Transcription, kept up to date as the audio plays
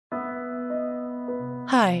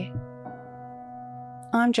Hi,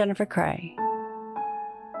 I'm Jennifer Cray.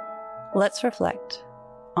 Let's reflect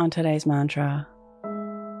on today's mantra.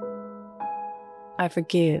 I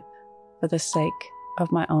forgive for the sake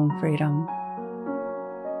of my own freedom.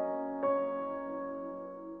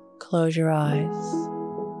 Close your eyes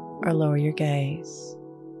or lower your gaze.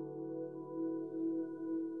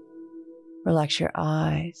 Relax your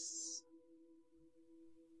eyes.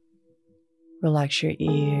 Relax your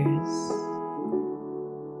ears.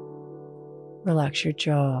 Relax your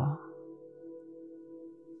jaw.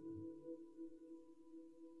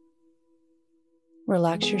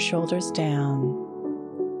 Relax your shoulders down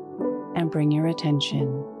and bring your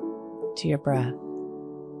attention to your breath.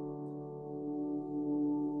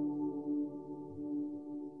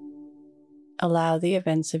 Allow the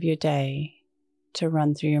events of your day to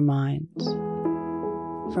run through your mind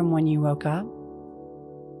from when you woke up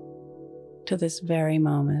to this very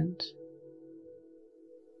moment,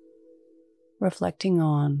 reflecting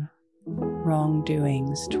on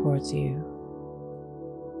wrongdoings towards you.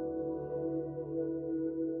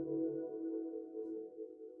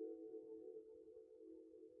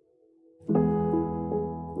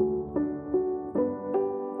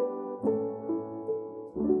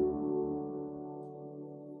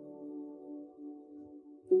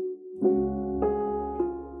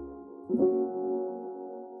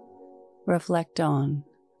 Reflect on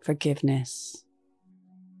forgiveness.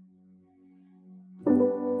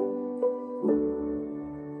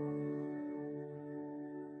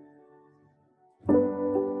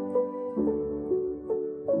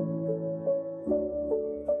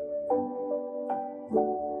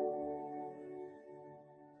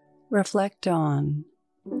 Reflect on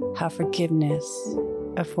how forgiveness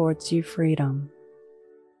affords you freedom.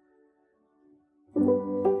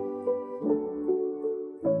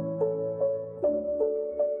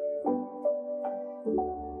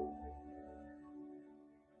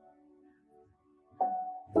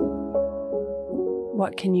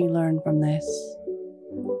 What can you learn from this?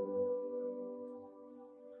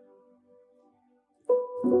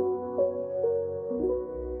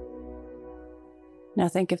 Now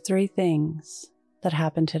think of 3 things that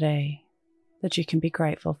happened today that you can be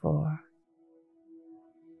grateful for.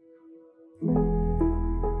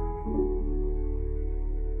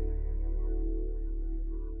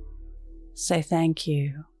 Say thank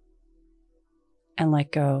you and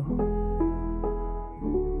let go.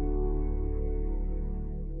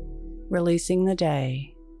 Releasing the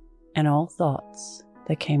day and all thoughts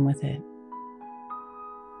that came with it.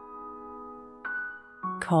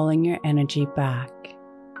 Calling your energy back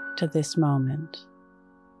to this moment.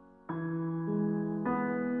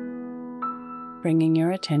 Bringing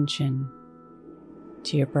your attention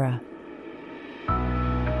to your breath.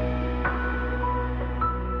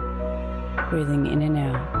 Breathing in and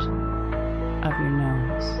out of your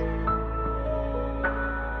nose.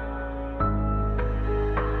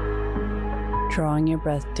 Drawing your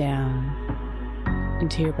breath down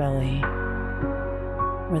into your belly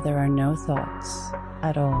where there are no thoughts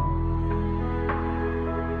at all.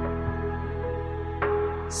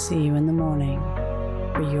 See you in the morning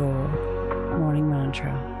for your morning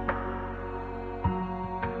mantra.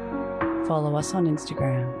 Follow us on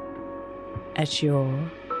Instagram at Your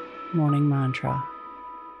Morning Mantra.